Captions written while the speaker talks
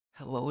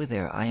Hello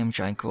there, I am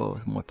GiantGrotle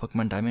with more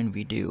Pokemon Diamond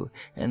Redo.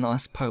 In the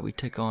last part we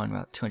took on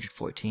Route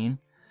 214,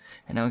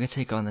 and now we're going to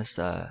take on this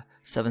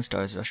 7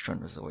 stars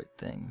restaurant resort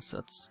thing, so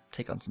let's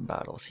take on some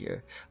battles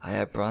here. I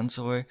have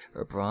Bronzor,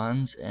 or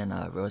Bronze, and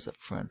Rose up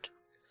front.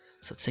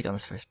 So let's take on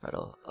this first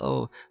battle.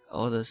 Oh,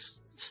 all the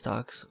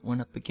stocks went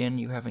up again,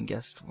 you haven't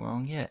guessed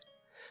wrong yet.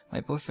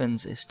 My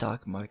boyfriend's a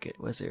stock market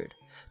wizard.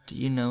 Do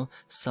you know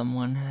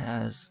someone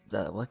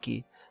that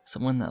lucky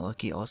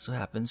also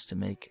happens to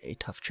make a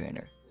tough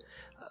trainer?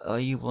 Are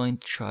you willing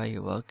to try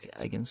your luck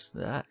against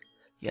that?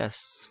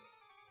 Yes.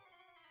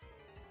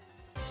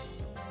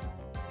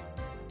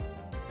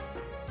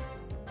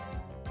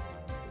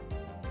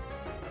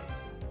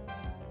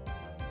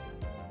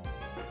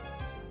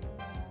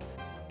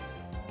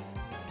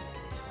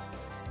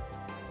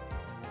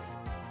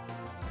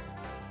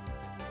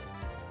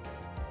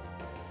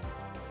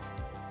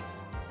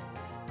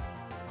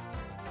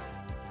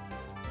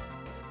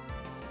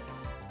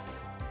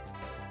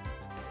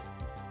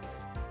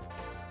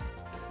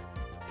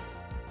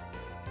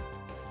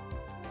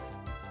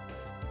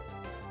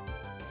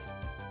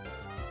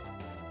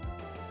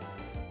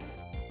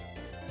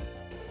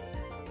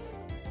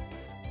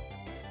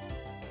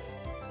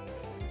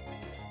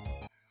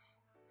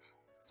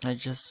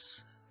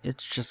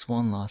 It's just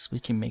one loss. We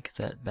can make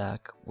that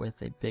back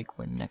with a big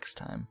win next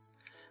time.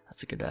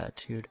 That's a good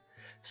attitude.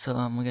 So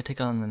we're gonna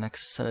take on the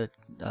next set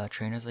of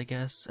trainers, I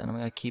guess, and I'm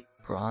gonna keep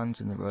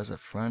Bronze and the Rose up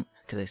front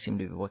because they seem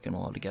to be working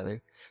well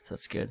together. So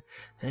that's good.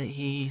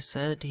 He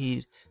said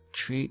he'd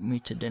treat me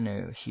to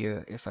dinner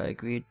here if I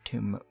agreed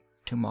to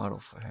model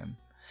for him.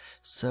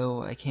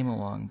 So I came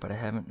along, but I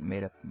haven't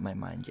made up my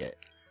mind yet.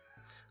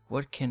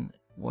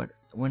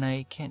 When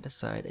I can't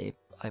decide,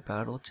 I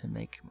battle to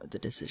make the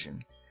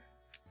decision.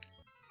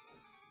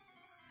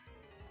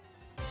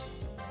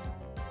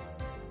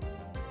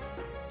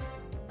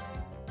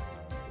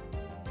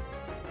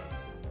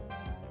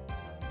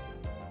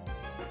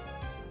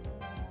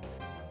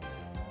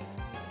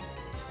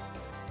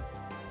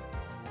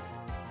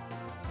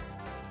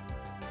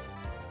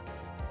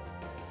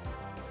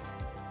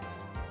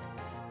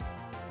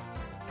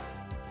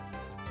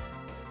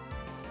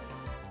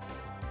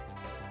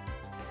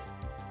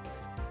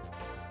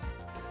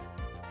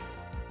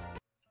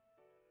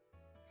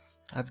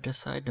 I've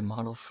decided to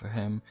model for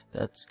him.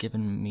 That's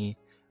given me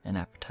an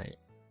appetite.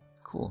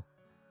 Cool.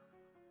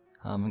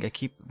 I'm gonna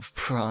keep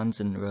Bronze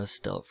and Rose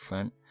still up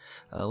front.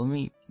 Let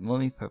me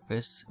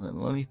propose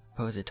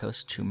a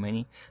toast to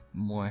many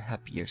more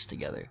happy years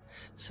together.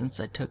 Since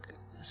I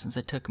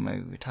took my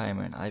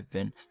retirement, I've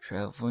been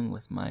traveling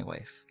with my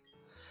wife.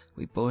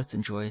 We both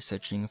enjoy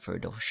searching for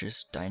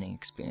delicious dining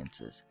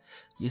experiences.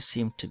 You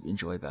seem to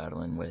enjoy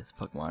battling with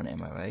Pokemon,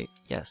 am I right?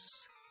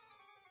 Yes.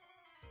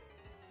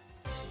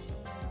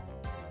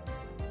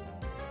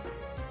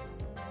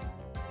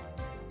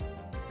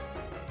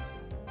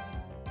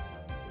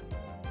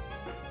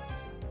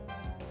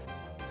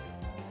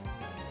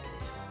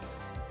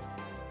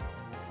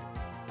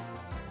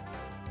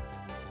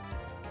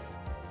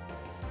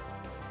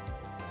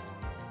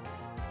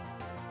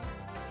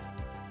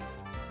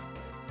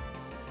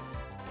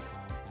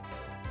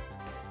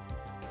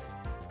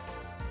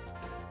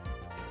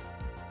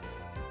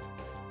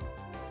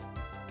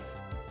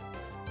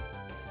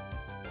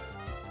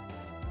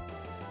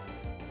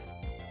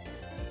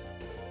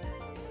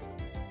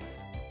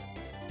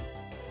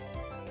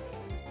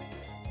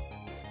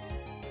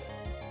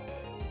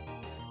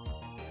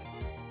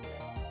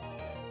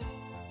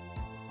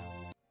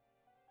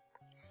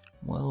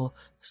 Well,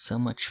 so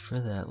much for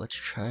that. Let's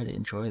try to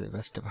enjoy the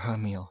rest of our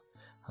meal.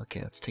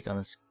 Okay, let's take on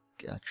this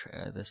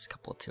this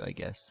couple too, I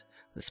guess.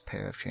 This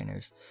pair of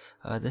trainers.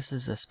 This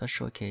is a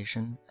special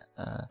occasion,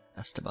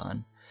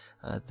 Esteban.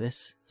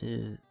 This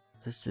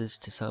is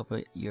to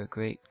celebrate your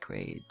great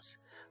grades.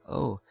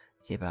 Oh,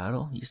 a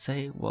battle, you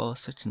say? Well,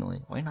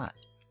 certainly. Why not?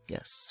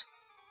 Yes.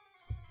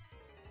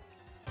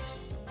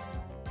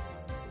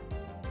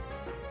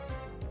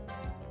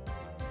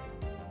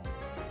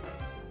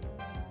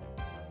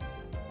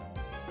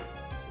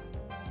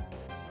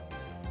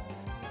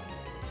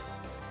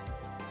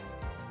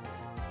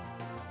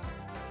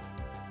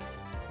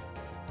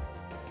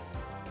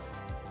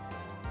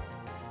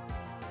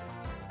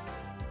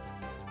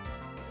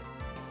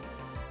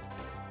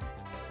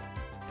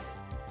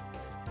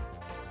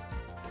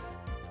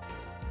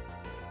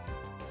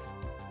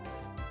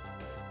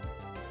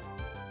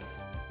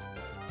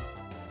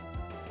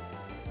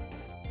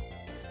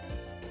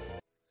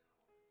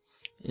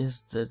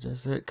 Is the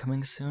dessert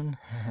coming soon?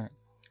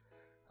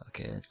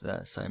 Okay, it's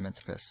that. Sorry, I meant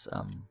to press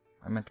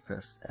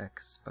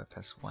X, but I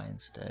pressed Y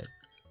instead.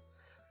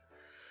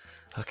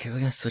 Okay, we're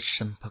gonna switch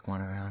some Pokemon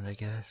around, I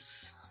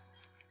guess.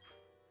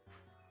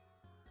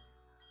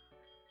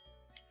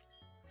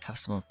 Have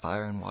some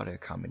fire and water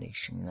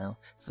combination, you know,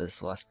 for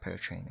this last pair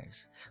of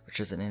trainers,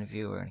 which is an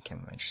interviewer and a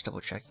cameraman. Just double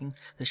checking.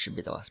 This should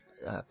be the last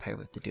pair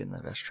we have to do in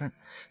the restaurant.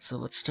 So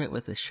let's start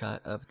with a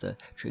shot of the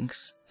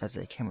drinks as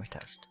a camera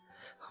test.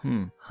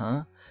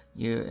 Huh?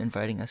 You're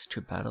inviting us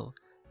to battle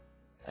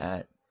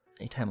at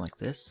a time like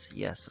this?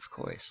 Yes, of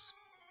course.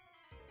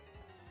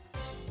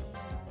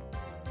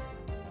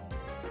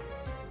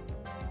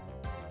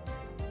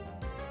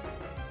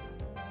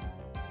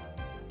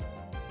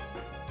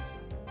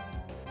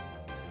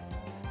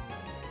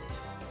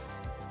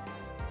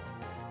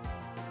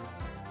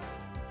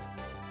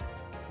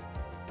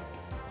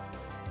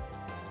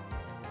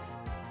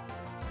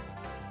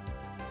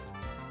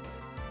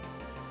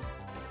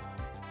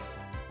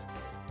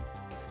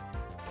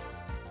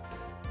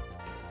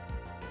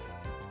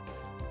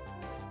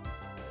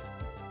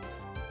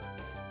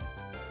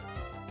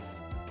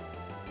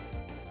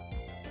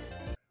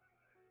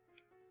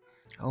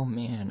 Oh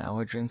man,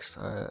 our drinks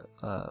are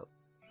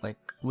like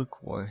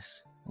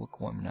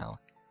lukewarm now.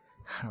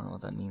 I don't know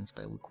what that means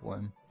by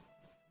lukewarm.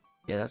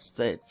 Yeah, that's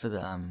it for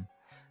the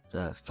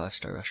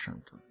 5-star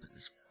restaurant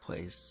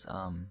place.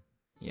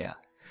 Yeah.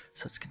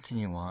 So let's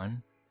continue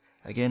on.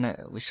 Again,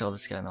 we saw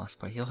this guy in the last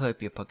part. He'll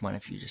help you a Pokemon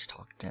if you just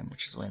talk to him,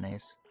 which is really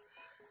nice.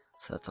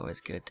 So that's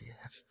always good to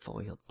have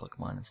fully healed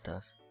Pokemon and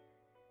stuff.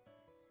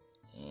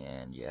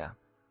 And yeah.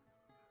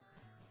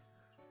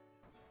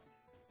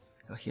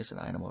 Oh, here's an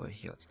item over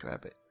here. Let's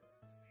grab it.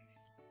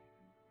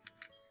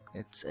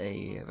 It's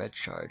a red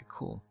shard.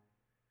 Cool.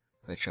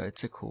 Red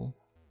shards are cool.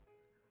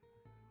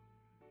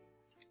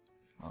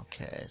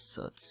 Okay,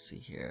 so let's see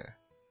here.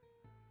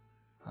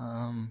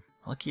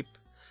 I'll keep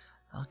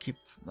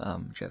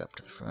Jet up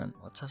to the front.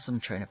 Let's have some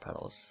trainer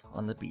battles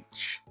on the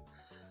beach.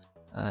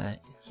 I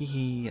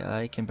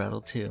can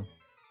battle too.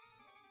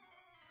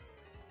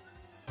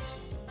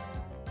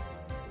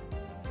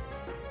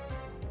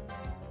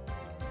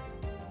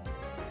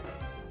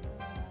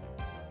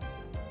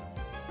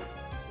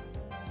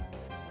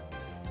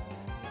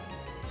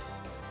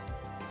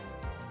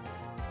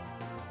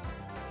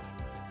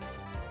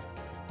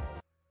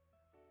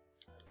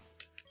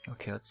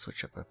 Okay, let's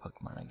switch up our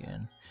Pokemon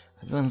again.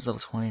 Everyone's level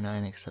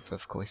 29 except for,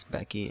 of course,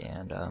 Becky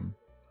and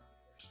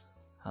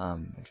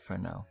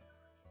Inferno.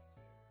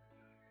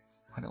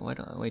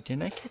 Wait,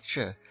 didn't I catch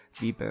a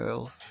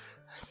V-Barrel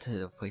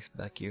to replace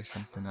Becky or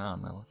something? I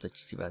don't know. We'll have to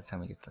see by the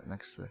time we get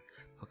next to the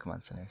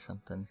Pokemon Center or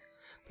something.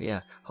 But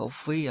yeah,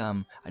 hopefully, I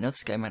know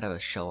this guy might have a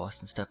shell loss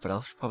and stuff, but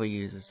I'll probably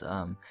use his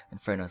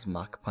Inferno's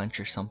Mach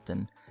Punch or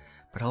something.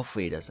 But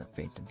hopefully he doesn't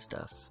faint and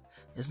stuff.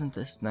 Isn't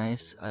this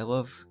nice? I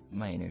love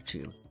my inner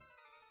tube.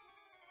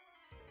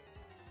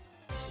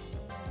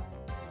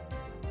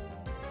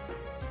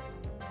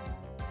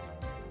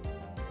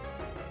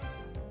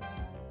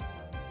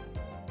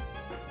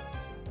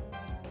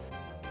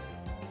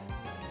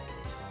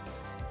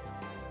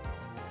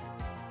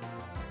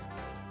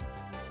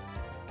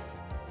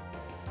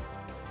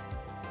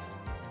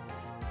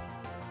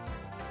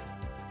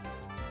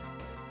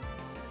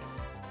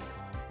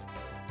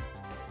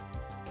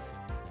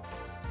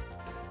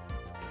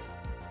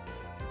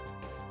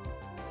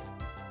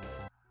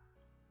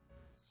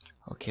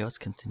 Okay, let's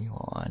continue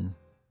on.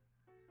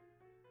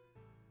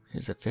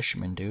 Here's a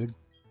fisherman dude.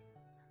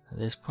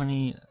 There's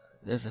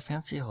a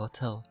fancy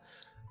hotel,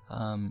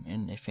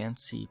 in a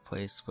fancy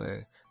place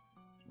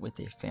with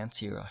a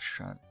fancy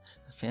restaurant.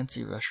 The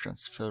fancy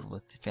restaurant's filled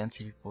with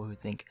fancy people who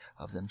think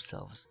of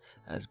themselves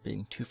as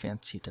being too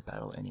fancy to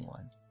battle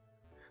anyone.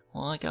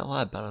 Well, I got a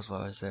lot of battles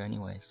while I was there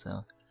anyway,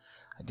 so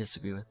I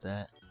disagree with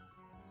that.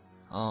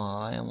 Oh,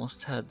 I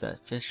almost had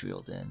that fish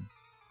reeled in.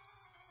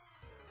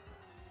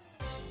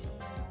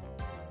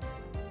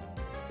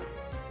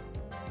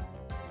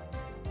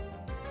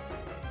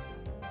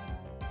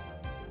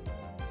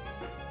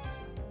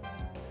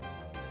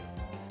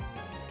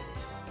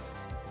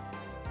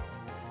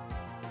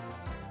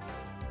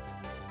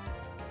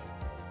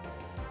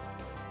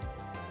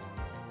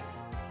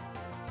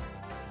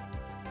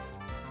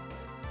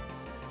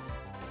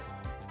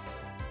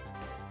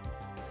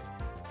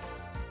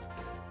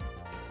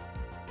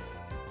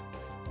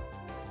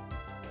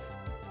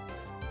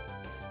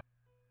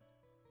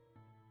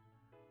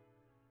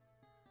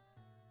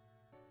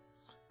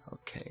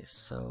 Okay,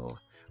 so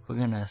we're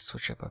gonna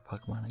switch up our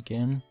Pokemon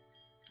again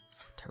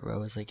to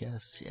Rose, I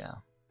guess. Yeah.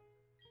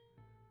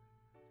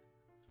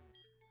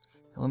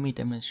 Let me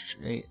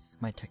demonstrate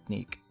my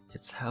technique.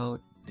 It's how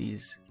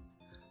this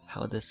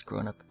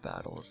grown-up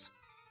battles.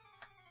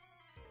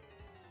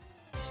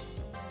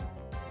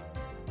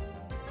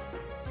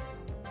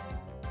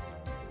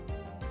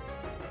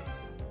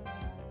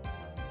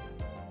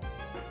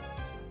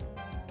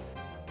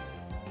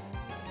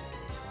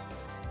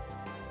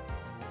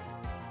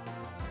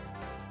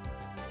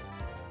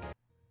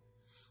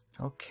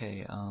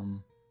 Okay,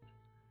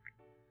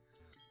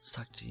 let's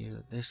talk to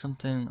you. There's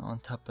something on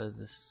top of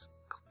this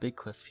big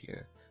cliff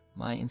here.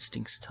 My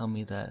instincts tell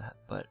me that,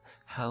 but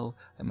how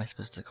am I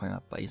supposed to climb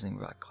up by using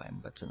rock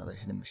climb? That's another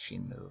hidden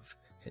machine move.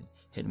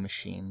 Hidden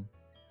machine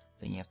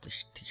thing you have to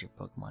teach your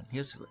Pokemon.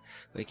 Here's where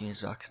you can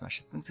use Rock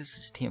Smash. I think this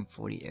is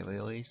TM40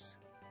 Aerial Ace.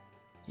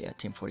 Yeah,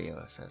 TM40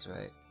 Aerial Ace, I was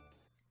right.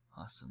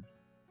 Awesome.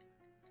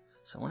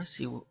 So I want to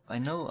see. I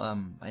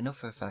know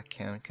for a fact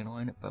Karen can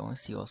win it, but I want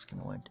to see who else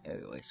can win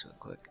Aerial Ace real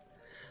quick.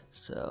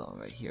 So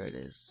right here it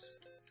is.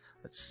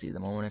 Let's see, the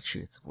moment of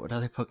truth. What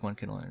other Pokemon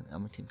can learn? How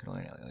many team can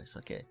learn anyways?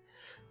 Okay.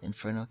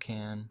 Inferno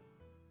can.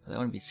 I don't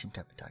want to be the same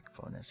type of attack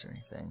bonus or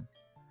anything.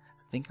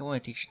 I think I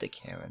want to teach it to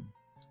Karen.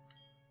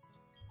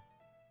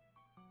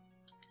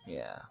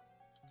 Yeah.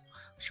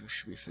 Which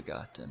should be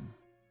forgotten.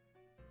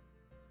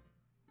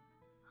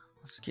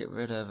 Let's get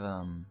rid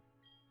of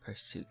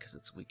Pursuit because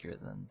it's weaker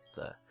than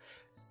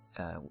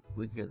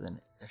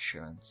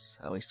Assurance.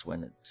 At least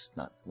when it's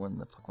not when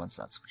the Pokemon's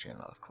not switching it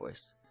off, of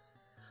course.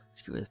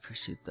 Let's get rid of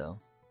Pursuit though.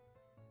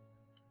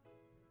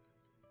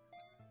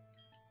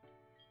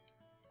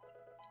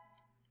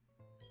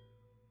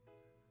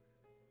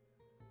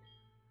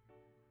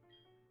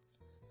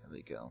 There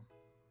we go.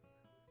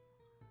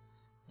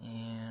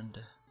 And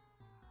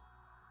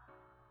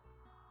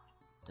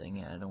dang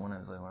it, I don't want to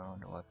really run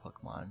into my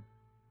Pokemon.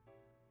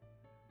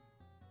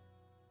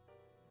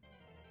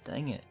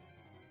 Dang it.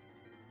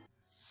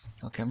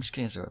 Okay, I'm just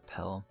gonna use a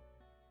Repel.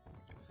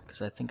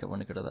 Because I think I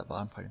want to go to that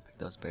bottom part and pick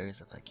those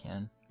berries if I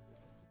can.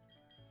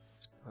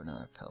 Let's put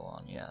another Repel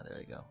on. Yeah, there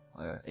we go.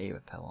 Or a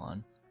Repel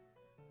on.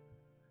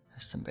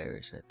 There's some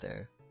berries right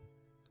there.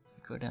 If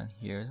we go down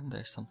here, isn't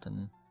there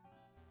something?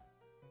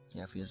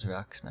 Yeah, if we use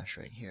Rock Smash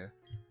right here.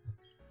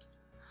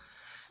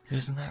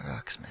 Isn't that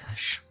Rock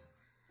Smash?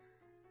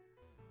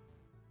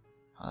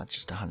 Oh, it's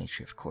just a honey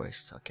tree, of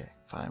course. Okay,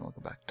 fine, we'll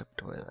go back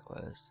to where that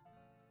was.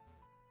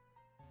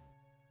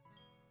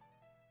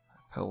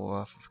 Power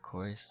off, of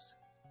course.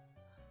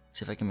 Let's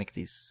see if I can make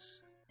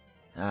these.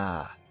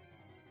 Ah.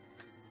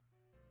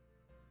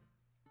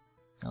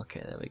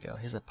 Okay, there we go.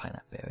 Here's a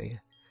pineapple berry.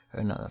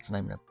 Or no, that's not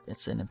even a.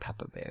 It's an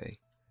Impapa berry.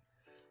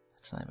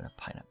 It's not even a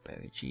pineapple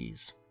berry.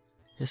 Jeez.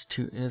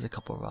 Here's a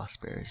couple of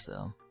raspberries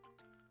though.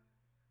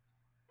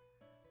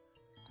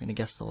 I'm gonna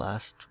guess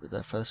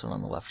the first one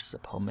on the left is a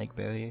pomeg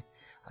berry.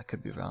 I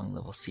could be wrong,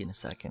 though we'll see in a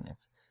second if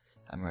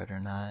I'm right or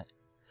not.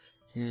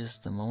 Here's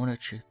the moment of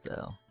truth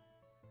though.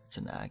 It's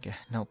an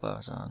nope, I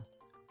was wrong.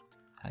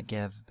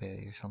 Agave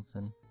berry or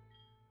something.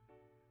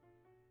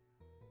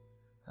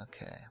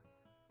 Okay.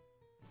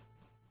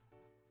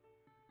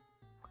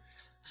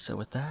 So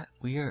with that,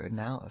 we are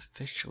now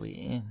officially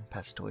in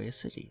Pastoria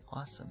City.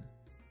 Awesome.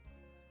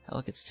 Oh,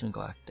 look, it's Team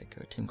Galactic,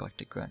 or Team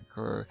Galactic Grunt.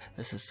 Grr,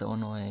 this is so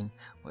annoying.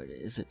 What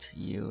is it to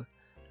you?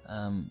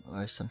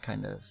 Or some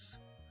kind of...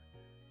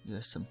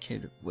 You're some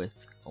kid with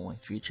only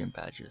 3 gym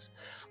badges.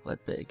 What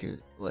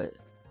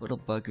little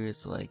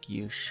buggers like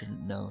you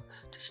should know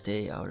to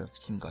stay out of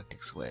Team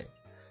Galactic's way.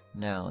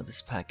 Now,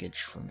 this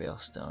package from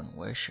Veilstone,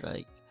 where should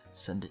I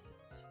send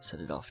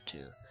it off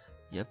to?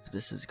 Yep,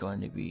 this is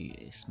going to be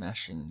a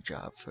smashing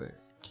job for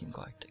Team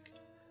Galactic.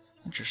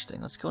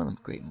 Interesting, let's go on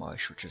the Great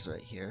Marsh, which is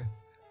right here.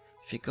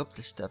 If you go up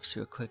the steps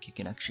real quick, you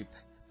can actually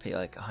pay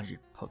like 100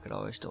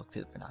 Pokédollars to look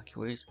through the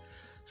binoculars.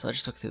 So I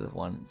just look through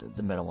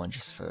the middle one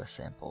just for a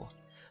sample.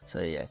 So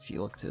yeah, if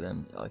you look through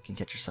them, you can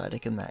catch your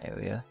Psyduck in that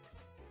area.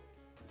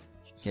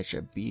 You can catch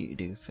your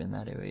Bidoof in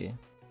that area.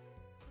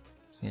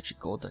 You can catch your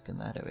Golduck in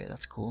that area.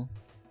 That's cool.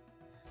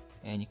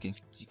 And you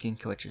can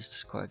catch your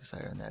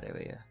Quagsire in that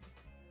area,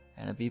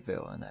 and a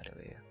Beedrill in that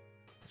area.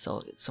 It's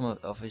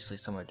obviously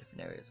some are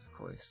different areas, of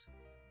course.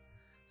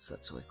 So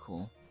that's really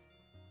cool.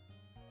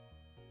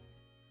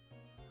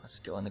 Let's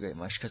go on the Great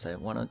Marsh because I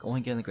want to only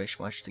get in the Great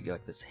Marsh to get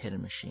like this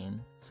hidden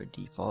machine for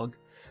Defog.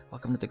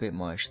 Welcome to the Great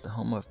Marsh, the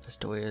home of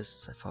Pastoria's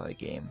Safari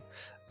game.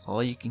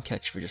 All you can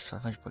catch for just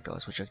 500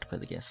 Pokédollars. Would you like to play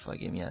the Safari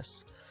game?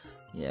 Yes.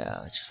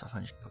 Yeah, it's just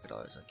 500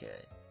 Pokédollars.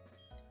 Okay.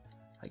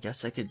 I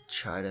guess I could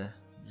try to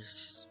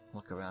just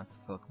look around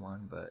for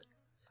Pokemon, but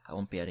I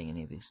won't be adding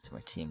any of these to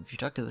my team. If you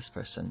talk to this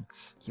person,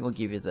 he will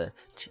give you the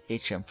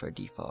HM for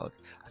Defog.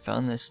 I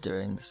found this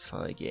during the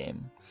Safari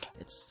game.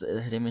 It's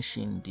the hidden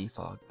machine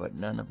Defog, but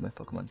none of my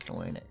Pokemon can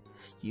learn it.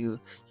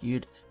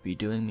 You'd be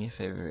doing me a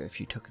favor if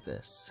you took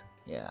this.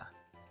 Yeah.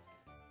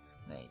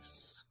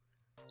 Nice.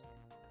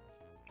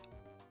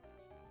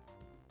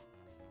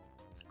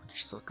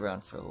 Just look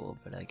around for a little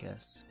bit, I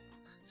guess.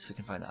 See if we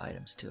can find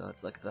items too.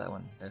 Look at that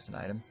one. There's an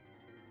item.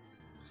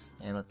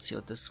 And let's see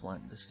what this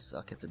one.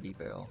 I'll get the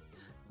Beedrill.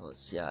 Well,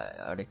 yeah,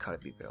 I already caught a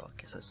Beedrill.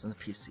 Okay, so it's in the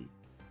PC.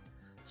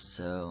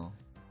 So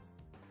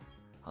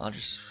I'll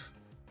just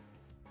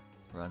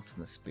run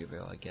from this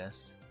Beedrill, I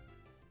guess.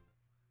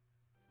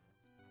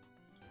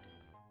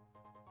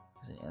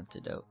 There's an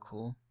antidote.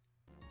 Cool.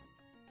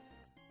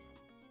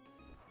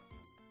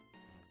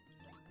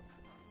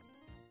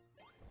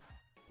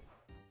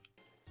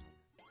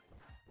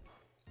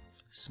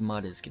 This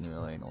mud is getting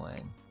really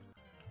annoying.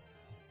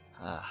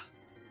 Ah.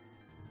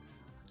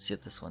 Let's see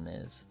what this one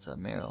is. It's a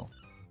Meryl.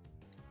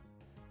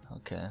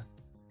 Okay.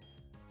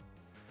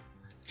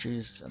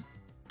 Choose a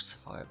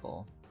Safari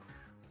Ball.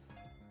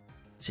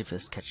 Let's see if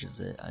this catches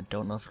it. I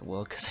don't know if it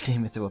will because I didn't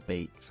even throw a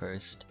bait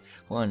first.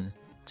 1,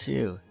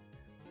 2,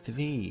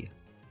 3.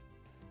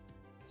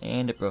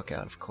 And it broke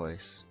out, of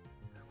course.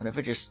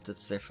 Whenever it just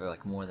sits there for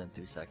like more than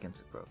 3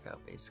 seconds, it broke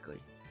out basically.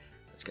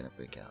 It's gonna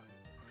break out.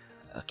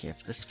 Okay,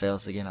 if this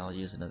fails again, I'll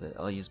use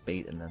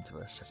bait and then throw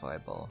a Safari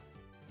Ball.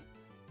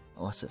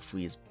 Unless it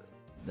flees,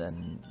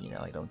 then, you know,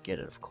 I don't get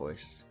it, of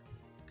course.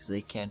 Because they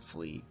can't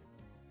flee.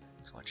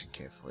 Let's watch it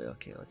carefully.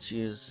 Okay, let's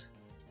use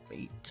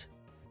bait.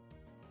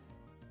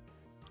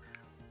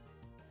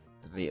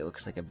 The bait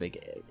looks like a big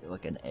egg,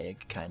 like an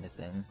egg kind of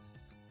thing.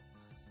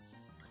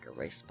 Like a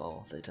rice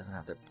ball that doesn't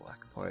have their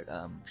black part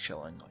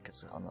showing, like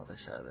it's on the other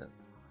side of the,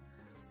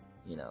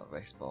 you know,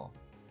 rice ball.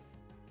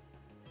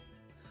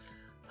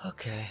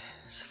 Okay,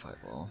 sapphire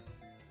ball.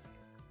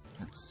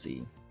 Let's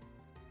see.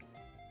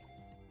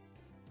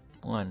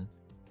 1,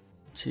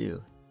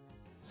 2,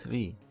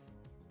 3.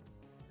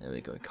 There we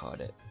go, we caught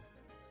it.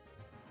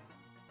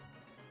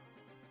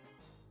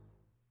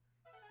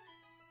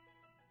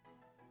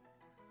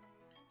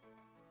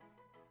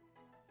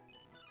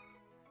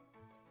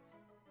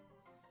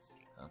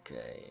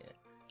 Okay,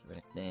 give it a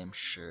nickname,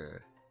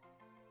 sure.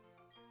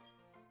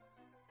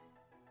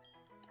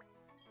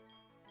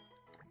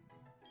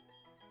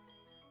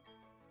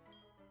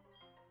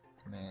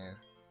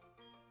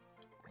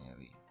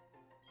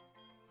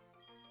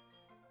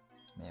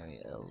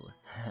 Mary L.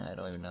 I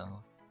don't even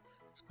know.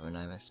 It's probably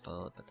not how I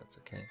spell it, but that's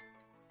okay.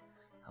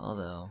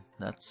 Although,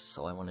 that's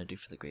all I want to do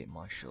for the Great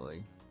Marshal.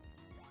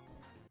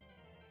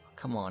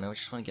 Come on, I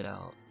just want to get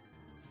out.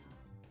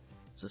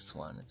 It's this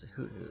one, it's a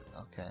hoot hoot,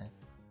 okay.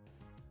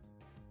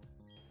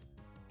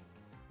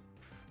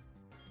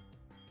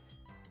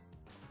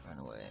 Run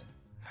away.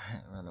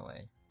 Run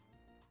away.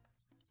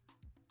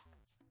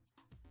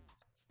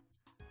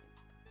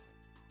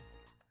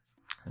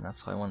 And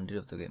that's what I want to do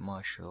with the Great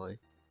Marshal.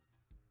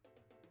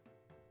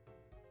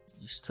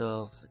 You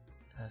still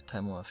have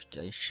time left.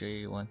 Are you sure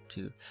you want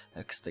to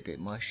exit the Great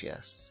Marsh?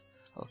 Yes.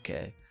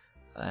 Okay.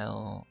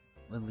 I'll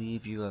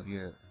relieve you of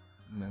your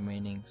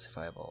remaining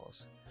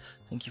survivals.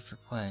 Thank you for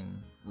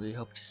playing. We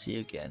hope to see you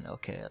again.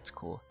 Okay, that's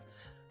cool.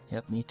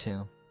 Yep, me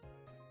too.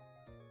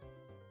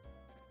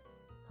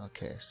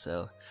 Okay,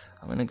 so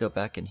I'm gonna go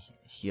back and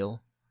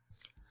heal.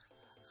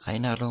 I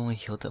not only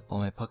healed up all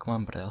my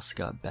Pokemon, but I also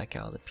got back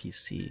out of the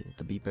PC.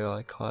 The B-Barrel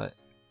I caught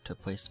to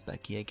replace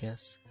Becky, I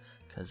guess,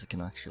 because it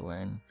can actually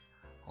learn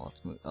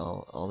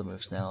all the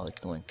moves now. It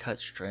can learn Cut,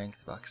 Strength,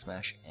 Rock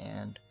Smash,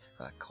 and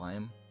Rock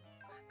Climb.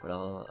 But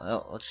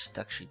I'll just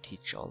actually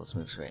teach all those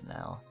moves right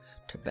now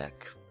to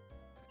Beck.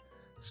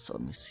 So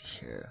let me see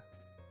here.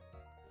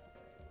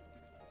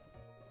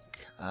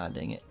 Ah,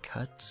 dang it,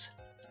 Cut.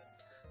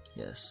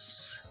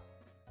 Yes.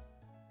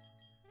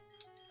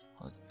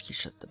 I'll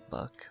teach it the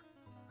Buck.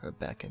 Or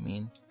Beck, I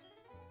mean.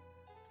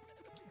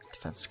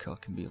 Defense Curl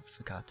can be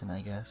forgotten,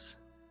 I guess.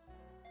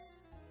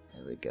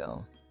 There we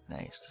go.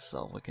 Nice, this is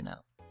all working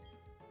out.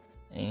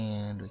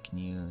 And we can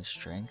use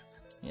Strength.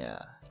 Yeah,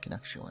 you can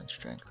actually learn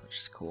Strength, which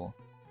is cool.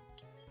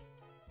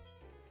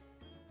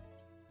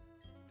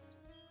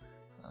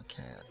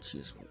 Okay,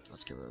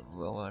 let's give it a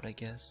rollout, I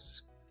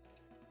guess.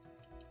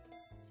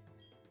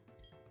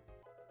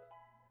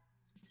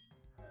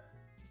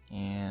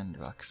 And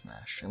Rock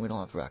Smash. And we don't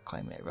have Rock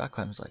Climb yet. Rock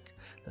Climb is like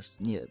this,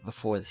 yeah,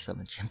 before the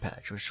 7th gym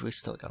patch, which we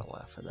still got a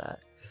while for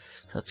that.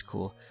 So that's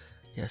cool.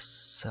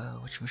 Yes,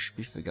 which one should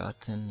be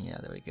forgotten? Yeah,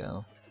 there we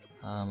go.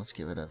 Let's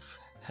get rid of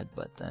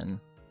Headbutt then.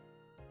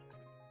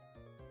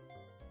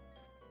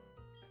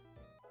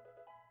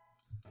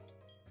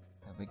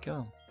 There we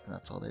go. And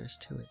that's all there is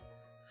to it.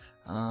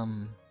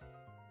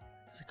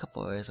 There's a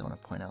couple areas I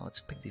want to point out.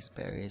 Let's pick these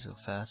berries real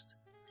fast.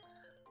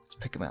 Let's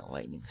pick them at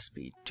lightning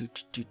speed.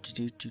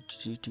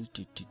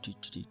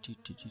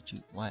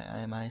 Why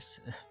am I?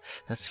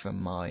 That's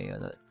from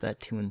Mario. That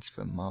tune's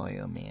from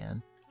Mario,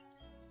 man.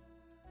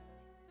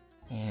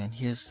 And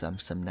here's some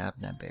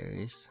Nab-Nab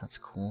berries. That's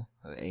cool.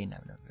 Or a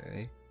Nab-Nab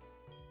berry.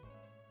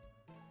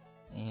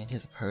 And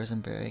here's a Persian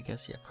berry, I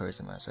guess. Yeah,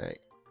 Persian, I was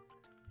right.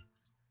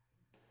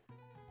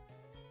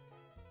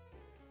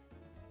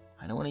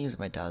 I don't want to use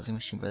my dowsing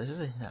machine, but there's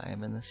an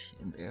item in this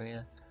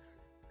area.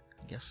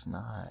 I guess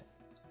not.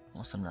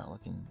 Most I'm not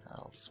looking at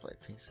all the display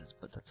pieces,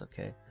 but that's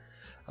okay.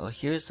 Oh,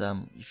 here's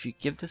if you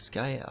give this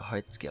guy a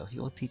heart scale, he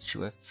will teach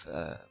you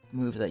a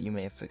move that you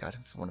may have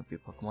forgotten from one of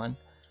your Pokemon.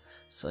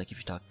 So like if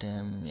you talk to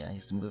him, yeah,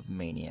 he's the move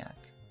Maniac.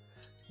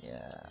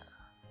 Yeah.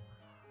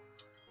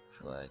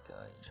 Like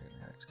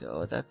heart scale.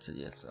 Oh, that's it.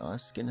 Yes, oh,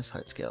 it's getting his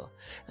heart scale.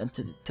 And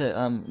to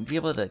be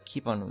able to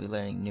keep on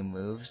relearning new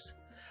moves,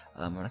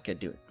 I'm not gonna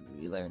do it.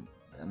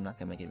 I'm not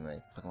gonna make it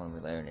my Pokemon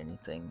relearn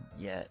anything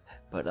yet.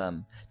 But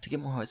to get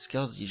more heart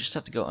scales, you just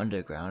have to go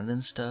underground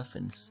and stuff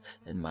and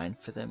mine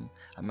for them.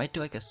 I might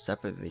do like a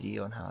separate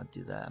video on how to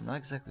do that. I'm not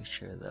exactly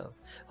sure though.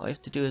 All you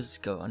have to do is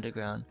go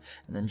underground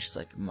and then just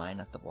like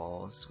mine at the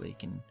walls where you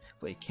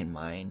can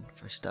mine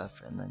for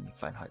stuff, and then you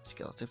find heart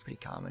scales. They're pretty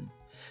common.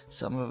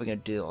 So I'm probably gonna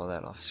do all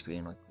that off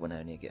screen, like when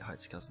I need to get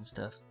heart scales and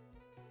stuff.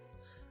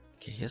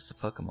 Okay, here's the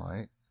Pokemon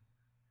art.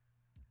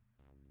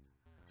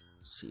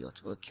 Let's see,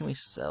 what can we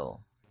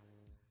sell?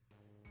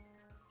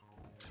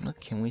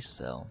 What can we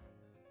sell?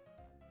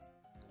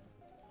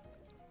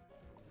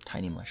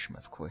 Tiny Mushroom,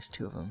 of course,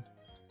 2 of them.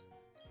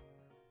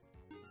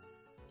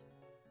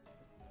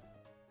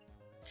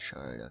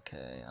 Shard,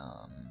 okay,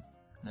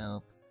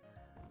 nope.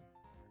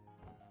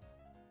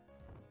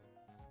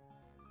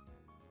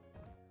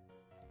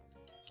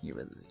 You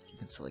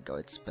can sell a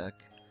guard spec,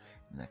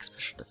 next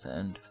special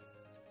defend.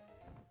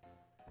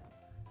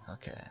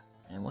 Okay,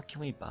 and what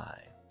can we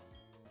buy?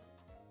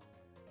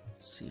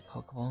 Let's see,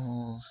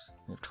 Pokeballs.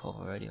 We have 12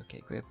 already.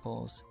 Okay, Great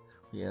Balls.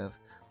 We'll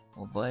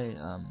buy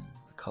a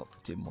couple,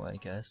 2 more, I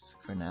guess,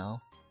 for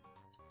now.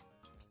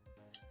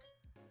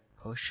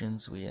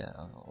 Potions,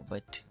 we'll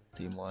buy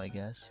 3 more, I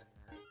guess.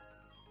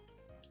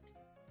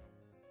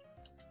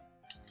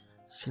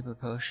 Super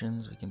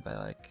Potions, we can buy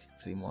like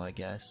 3 more, I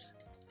guess.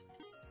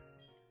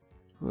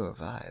 Ooh,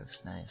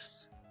 revives,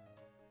 nice.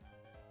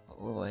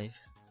 We'll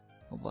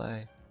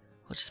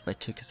just buy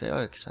 2 because they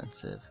are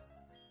expensive.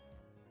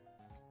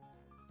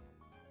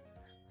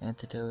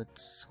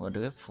 Antidotes, well, do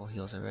we have 4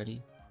 heals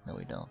already? No,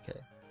 we don't, okay.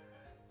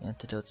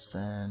 Antidotes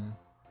then,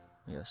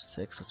 we have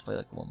 6, let's buy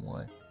like 1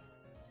 more.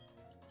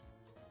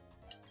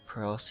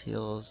 Paralysis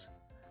heals,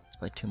 let's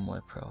buy 2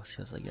 more paralysis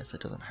heals, I guess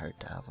it doesn't hurt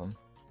to have them.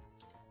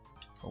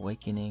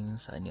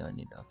 Awakenings,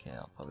 okay,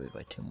 I'll probably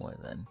buy 2 more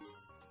then.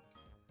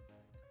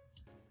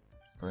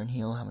 Burn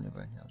heal, how many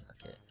burn heals?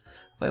 Okay,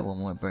 I'll buy 1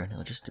 more burn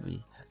heal just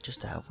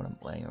to have when I'm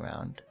laying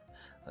around.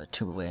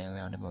 2 laying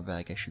around in my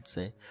bag, I should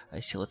say. I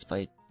see, let's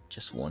buy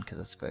just 1 because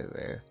that's very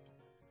rare.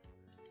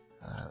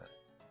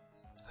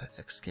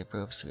 Escape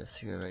ropes, we have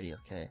 3 already,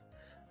 okay.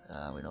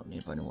 We don't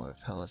need any more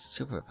repels,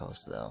 super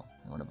repels though.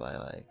 I want to buy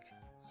like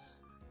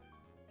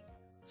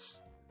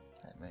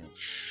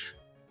damage.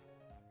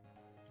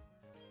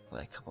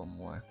 Buy a couple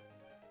more.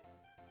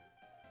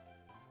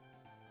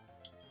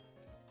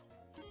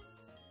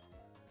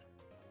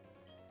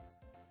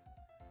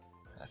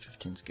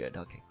 15's good,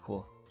 okay,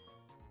 cool.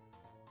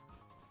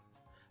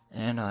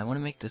 And I want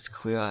to make this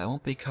clear, I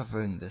won't be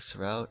covering this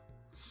route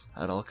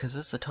at all because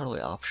it's a totally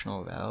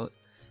optional route.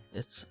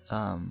 It's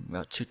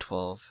Route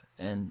 212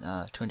 and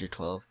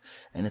 212,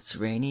 and it's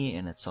rainy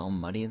and it's all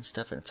muddy and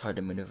stuff, and it's hard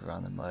to maneuver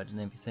around the mud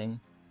and everything.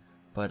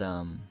 But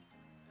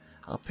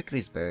I'll pick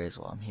these berries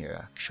while I'm here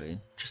actually,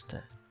 just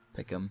to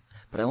pick them.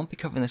 But I won't be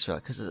covering this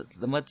route because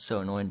the mud's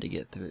so annoying to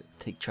get through,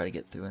 try to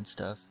get through and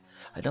stuff.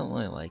 I don't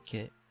really like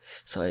it,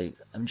 so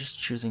I'm just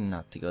choosing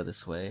not to go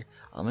this way.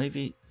 I'll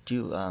maybe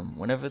do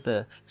whenever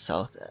the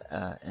south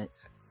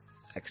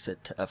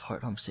exit of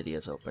Heart Home City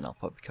is open, I'll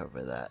probably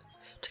cover that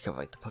to cover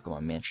like the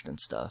Pokemon Mansion and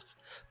stuff.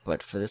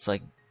 But for this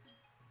like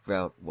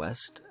route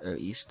west or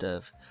east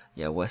of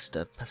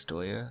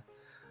Pastoria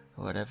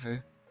or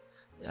whatever,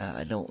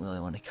 I don't really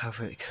want to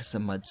cover it because the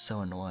mud's so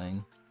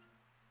annoying.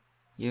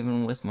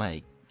 Even with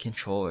my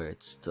controller,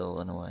 it's still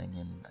annoying,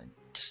 and I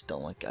just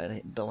don't like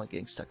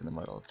getting stuck in the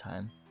mud all the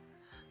time.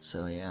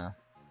 So yeah,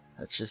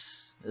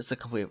 it's a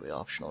completely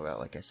optional route,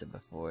 like I said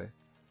before.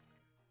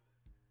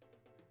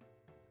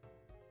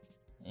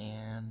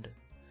 And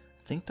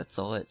I think that's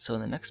all it. So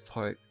in the next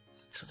part,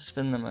 so this has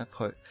been my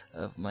part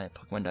of my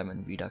Pokemon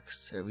Diamond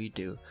Redux or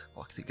Redo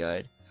walkthrough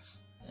guide.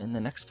 In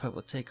the next part,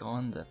 we'll take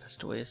on the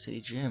Pastoria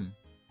City Gym.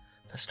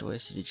 Pastoria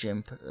City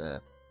Gym,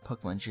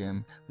 Pokemon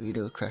Gym,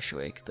 Redo Crush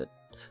Wake, the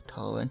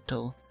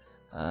Torrential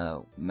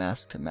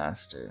Masked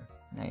Master.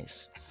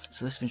 Nice.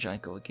 So this has been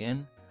GiantGrotle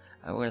again.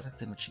 I would like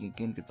to mention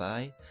again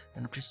goodbye,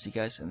 and I'll see you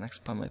guys in the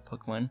next part of my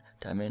Pokemon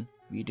Diamond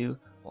Redo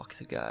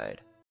walkthrough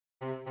guide.